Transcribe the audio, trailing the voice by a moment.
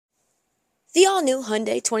The all-new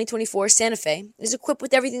Hyundai 2024 Santa Fe is equipped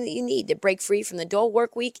with everything that you need to break free from the dull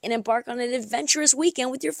work week and embark on an adventurous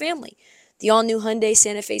weekend with your family. The all-new Hyundai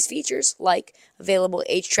Santa Fe's features, like available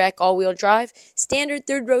H-Track all-wheel drive, standard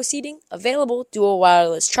third-row seating, available dual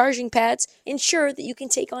wireless charging pads, ensure that you can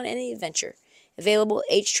take on any adventure. Available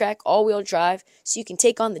H-Track all-wheel drive so you can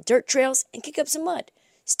take on the dirt trails and kick up some mud.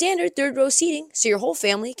 Standard third-row seating so your whole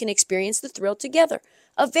family can experience the thrill together.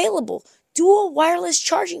 Available dual wireless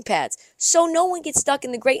charging pads so no one gets stuck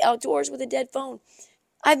in the great outdoors with a dead phone.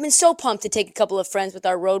 I've been so pumped to take a couple of friends with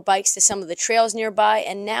our road bikes to some of the trails nearby,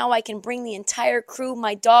 and now I can bring the entire crew,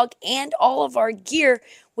 my dog, and all of our gear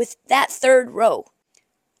with that third row.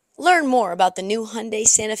 Learn more about the new Hyundai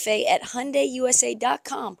Santa Fe at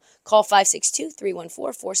HyundaiUSA.com. Call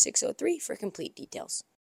 562-314-4603 for complete details.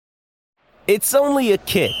 It's only a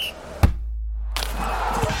kick,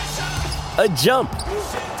 a jump,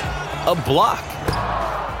 a block.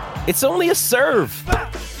 It's only a serve.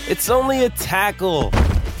 It's only a tackle,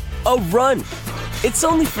 a run. It's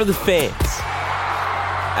only for the fans.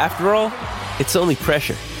 After all, it's only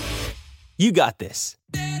pressure. You got this.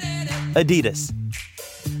 Adidas.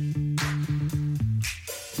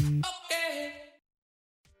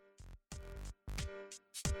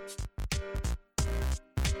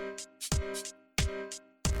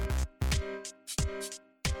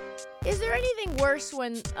 Is there anything worse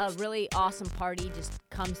when a really awesome party just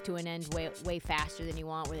comes to an end way faster than you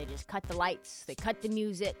want, where they just cut the lights, they cut the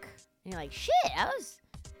music, and you're like, shit, I was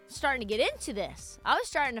starting to get into this. I was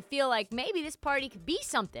starting to feel like maybe this party could be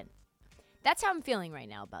something. That's how I'm feeling right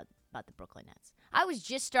now about the Brooklyn Nets. I was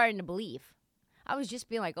just starting to believe. I was just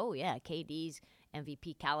being like, oh yeah, KD's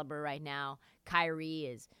MVP caliber right now. Kyrie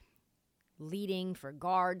is leading for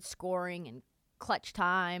guard scoring and clutch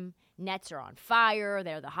time. Nets are on fire.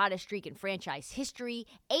 They're the hottest streak in franchise history.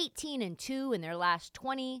 18-2 in their last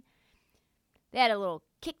 20. They had a little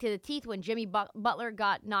kick to the teeth when Jimmy Butler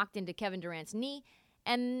got knocked into Kevin Durant's knee.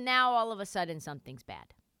 And now all of a sudden something's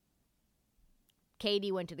bad.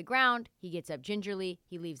 KD went to the ground. He gets up gingerly.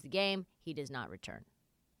 He leaves the game. He does not return.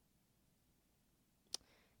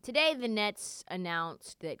 Today, the Nets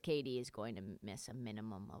announced that KD is going to miss a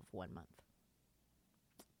minimum of 1 month.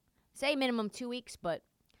 Say minimum 2 weeks, but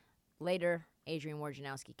later, Adrian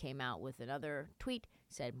Wojnarowski came out with another tweet,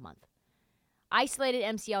 said month. Isolated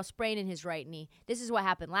MCL sprain in his right knee. This is what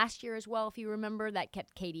happened last year as well, if you remember. That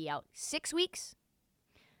kept KD out 6 weeks.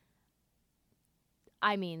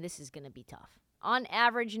 I mean, this is going to be tough. On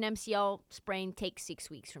average, an MCL sprain takes 6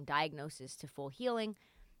 weeks from diagnosis to full healing.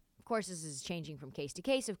 Of course, this is changing from case to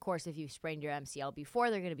case. Of course, if you've sprained your MCL before,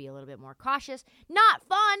 they're going to be a little bit more cautious. Not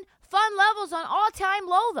fun. Fun levels on all-time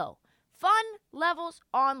low, though. Fun levels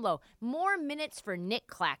on low. More minutes for Nick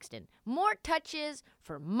Claxton. More touches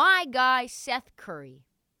for my guy, Seth Curry.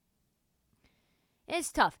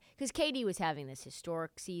 It's tough because KD was having this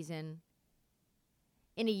historic season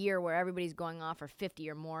in a year where everybody's going off for 50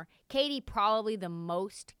 or more. KD probably the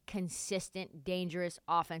most consistent, dangerous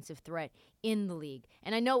offensive threat in the league.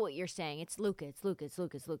 And I know what you're saying. It's Luka, it's Luka, it's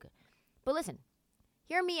Luka, it's Luka. But listen,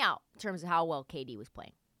 hear me out in terms of how well KD was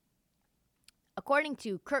playing. According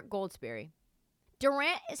to Kirk Goldsberry,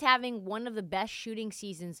 Durant is having one of the best shooting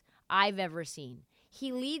seasons I've ever seen.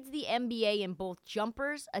 He leads the NBA in both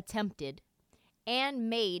jumpers attempted and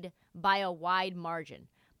made by a wide margin.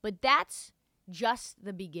 But that's just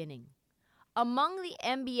the beginning. Among the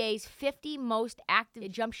NBA's 50 most active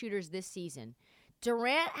jump shooters this season,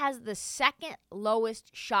 Durant has the second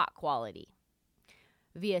lowest shot quality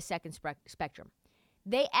via Second Spectrum.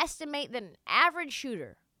 They estimate that an average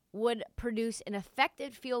shooter would produce an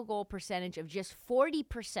effective field goal percentage of just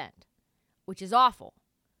 40%, which is awful,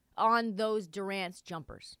 on those Durant's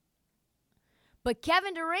jumpers. But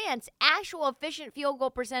Kevin Durant's actual efficient field goal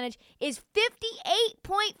percentage is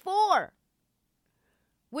 58.4%,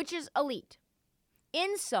 which is elite.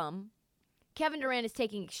 In sum, Kevin Durant is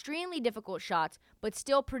taking extremely difficult shots, but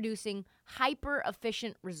still producing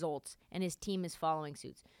hyper-efficient results, and his team is following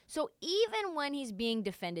suits. So even when he's being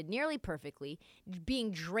defended nearly perfectly,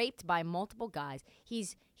 being draped by multiple guys,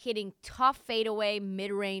 he's hitting tough fadeaway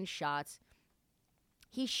mid-range shots.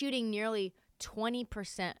 He's shooting nearly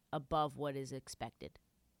 20% above what is expected.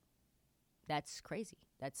 That's crazy.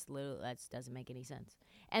 That doesn't make any sense.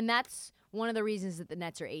 And that's one of the reasons that the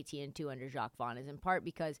Nets are 18-2 under Jacques Vaughn, is in part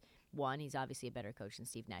because, one, he's obviously a better coach than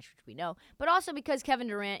Steve Nash, which we know, but also because Kevin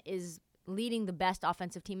Durant is leading the best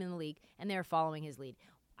offensive team in the league, and they're following his lead.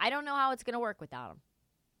 I don't know how it's going to work without him.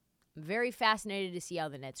 I'm very fascinated to see how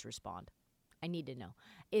the Nets respond. I need to know.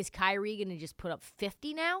 Is Kyrie going to just put up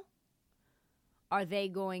 50 now? Are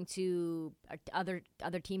other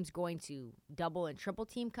teams going to double and triple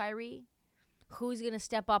team Kyrie? Who's going to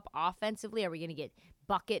step up offensively? Are we going to get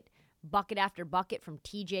bucket after bucket from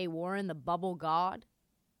TJ Warren, the bubble god?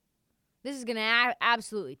 This is going to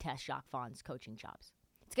absolutely test Jacques Vaughn's coaching chops.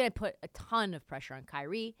 It's going to put a ton of pressure on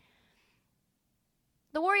Kyrie.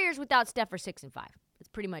 The Warriors without Steph are 6-5. It's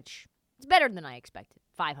pretty much, it's better than I expected.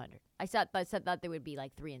 500. I thought they would be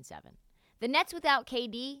like 3-7. The Nets without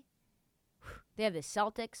KD, they have the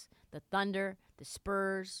Celtics, the Thunder, the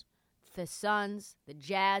Spurs, the Suns, the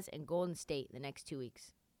Jazz, and Golden State the next 2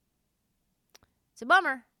 weeks. It's a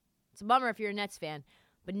bummer. It's a bummer if you're a Nets fan.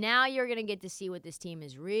 But now you're going to get to see what this team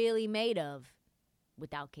is really made of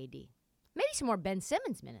without KD. Maybe some more Ben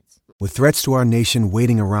Simmons minutes. With threats to our nation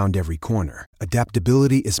waiting around every corner,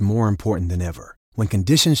 adaptability is more important than ever. When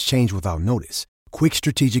conditions change without notice, quick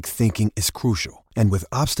strategic thinking is crucial. And with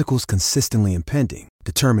obstacles consistently impending,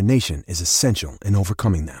 determination is essential in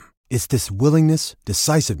overcoming them. It's this willingness,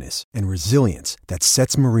 decisiveness, and resilience that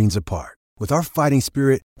sets Marines apart. With our fighting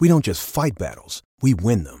spirit, we don't just fight battles, we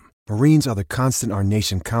win them. Marines are the constant our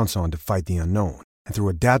nation counts on to fight the unknown. And through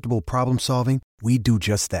adaptable problem solving, we do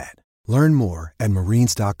just that. Learn more at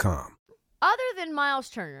marines.com. Other than Miles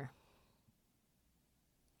Turner,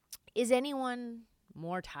 is anyone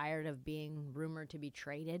more tired of being rumored to be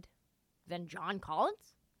traded than John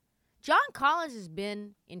Collins? John Collins has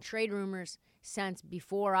been in trade rumors since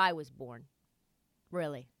before I was born.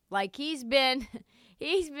 Really. Like, he's been,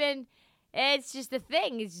 it's just a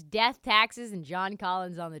thing. It's death, taxes, and John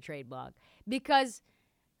Collins on the trade block. Because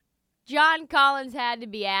John Collins had to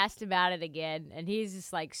be asked about it again, and he's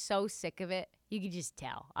just, like, so sick of it. You can just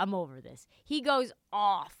tell. I'm over this. He goes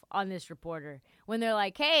off on this reporter when they're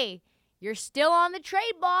like, hey, you're still on the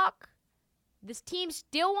trade block. This team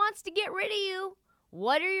still wants to get rid of you.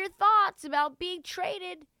 What are your thoughts about being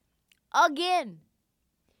traded again?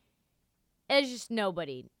 There's just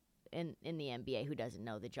nobody in the NBA who doesn't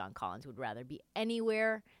know that John Collins would rather be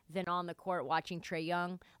anywhere than on the court watching Trae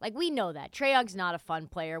Young. Like, we know that. Trae Young's not a fun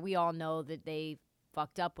player. We all know that they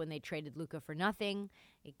fucked up when they traded Luka for nothing.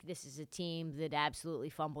 This is a team that absolutely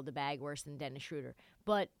fumbled the bag worse than Dennis Schroeder.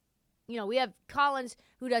 But, you know, we have Collins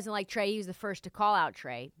who doesn't like Trae. He was the first to call out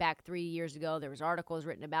Trae back 3 years ago. There was articles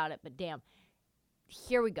written about it, but damn.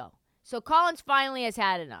 Here we go. So Collins finally has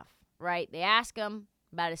had enough, right? They ask him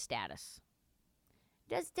about his status.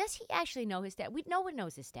 Does he actually know his status? No one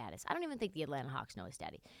knows his status. I don't even think the Atlanta Hawks know his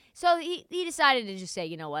status. So he decided to just say,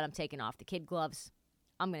 you know what, I'm taking off the kid gloves.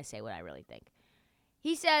 I'm going to say what I really think.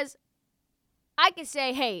 He says, I can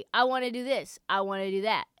say, hey, I want to do this. I want to do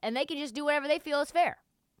that. And they can just do whatever they feel is fair.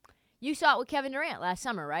 You saw it with Kevin Durant last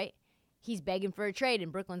summer, right? He's begging for a trade,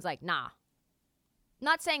 and Brooklyn's like, nah.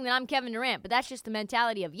 Not saying that I'm Kevin Durant, but that's just the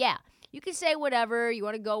mentality of, yeah, you can say whatever. You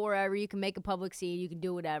want to go wherever. You can make a public scene. You can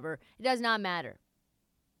do whatever. It does not matter.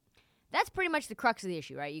 That's pretty much the crux of the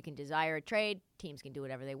issue, right? You can desire a trade. Teams can do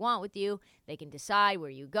whatever they want with you. They can decide where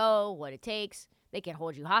you go, what it takes. They can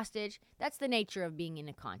hold you hostage. That's the nature of being in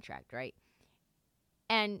a contract, right?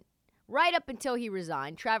 And right up until he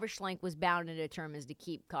resigned, Travis Schlenk was bound and determined to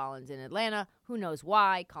keep Collins in Atlanta. Who knows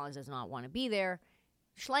why? Collins does not want to be there.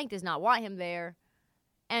 Schlenk does not want him there.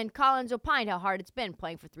 And Collins opined how hard it's been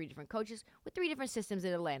playing for 3 different coaches with 3 different systems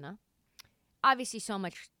in Atlanta. Obviously, so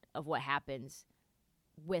much of what happens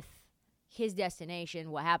with his destination,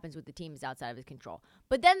 what happens with the team, is outside of his control.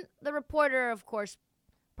 But then the reporter, of course,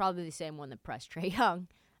 probably the same one that pressed Trae Young,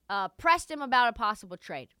 pressed him about a possible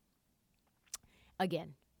trade.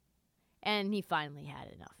 Again. And he finally had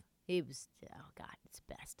enough. He was, oh God, it's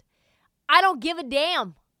best. I don't give a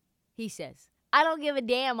damn, he says. I don't give a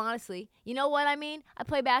damn, honestly. You know what I mean? I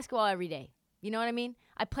play basketball every day. You know what I mean?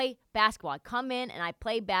 I play basketball. I come in and I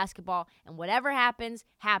play basketball, and whatever happens,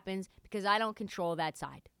 happens because I don't control that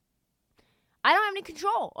side. I don't have any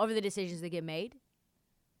control over the decisions that get made,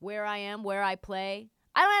 where I am, where I play.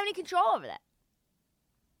 I don't have any control over that.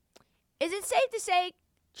 Is it safe to say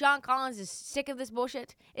John Collins is sick of this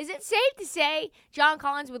bullshit? Is it safe to say John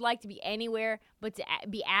Collins would like to be anywhere but to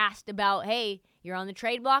be asked about, hey, you're on the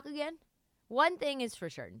trade block again? One thing is for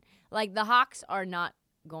certain. Like, the Hawks are not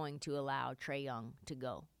going to allow Trae Young to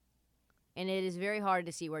go. And it is very hard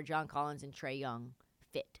to see where John Collins and Trae Young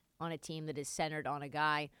fit on a team that is centered on a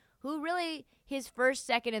guy who really, his first,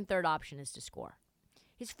 second, and third option is to score.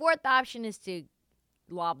 His fourth option is to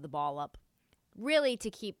lob the ball up, really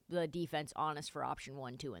to keep the defense honest for option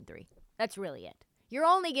 1, 2, and 3. That's really it. You're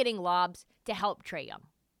only getting lobs to help Trae Young.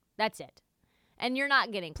 That's it. And you're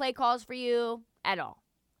not getting play calls for you at all.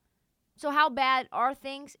 So how bad are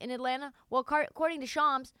things in Atlanta? Well, according to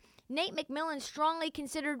Shams, Nate McMillan strongly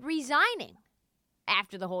considered resigning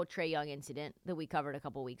after the whole Trae Young incident that we covered a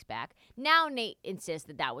couple weeks back. Now Nate insists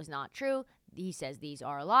that that was not true. He says these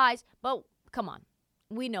are lies. But come on.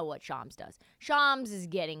 We know what Shams does. Shams is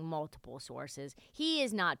getting multiple sources. He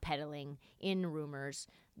is not peddling in rumors.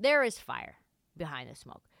 There is fire behind the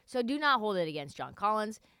smoke. So do not hold it against John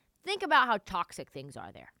Collins. Think about how toxic things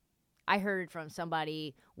are there. I heard from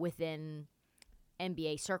somebody within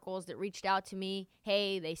NBA circles that reached out to me.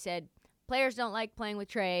 Hey, they said, players don't like playing with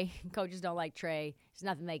Trey. Coaches don't like Trey. There's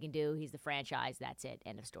nothing they can do. He's the franchise. That's it.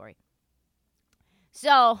 End of story.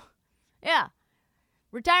 So, yeah.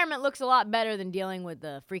 Retirement looks a lot better than dealing with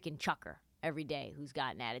the freaking chucker every day who's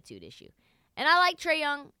got an attitude issue. And I like Trae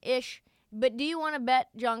Young-ish, but do you want to bet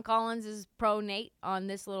John Collins is pro Nate on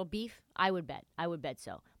this little beef? I would bet. I would bet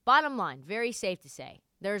so. Bottom line, very safe to say,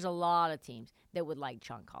 there's a lot of teams that would like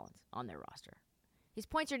John Collins on their roster. His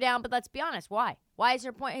points are down, but let's be honest. Why? Why is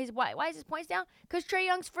his points down? Because Trae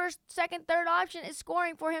Young's first, second, third option is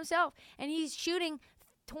scoring for himself, and he's shooting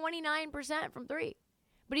 29% from three.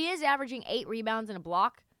 But he is averaging 8 rebounds and a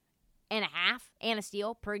block and a half and a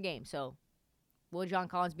steal per game. So will John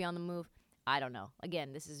Collins be on the move? I don't know.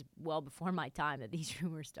 Again, this is well before my time that these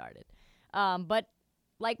rumors started. But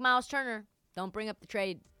like Miles Turner, don't bring up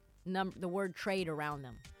the word trade around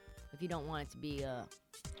them if you don't want it to be a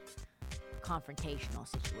confrontational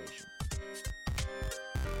situation.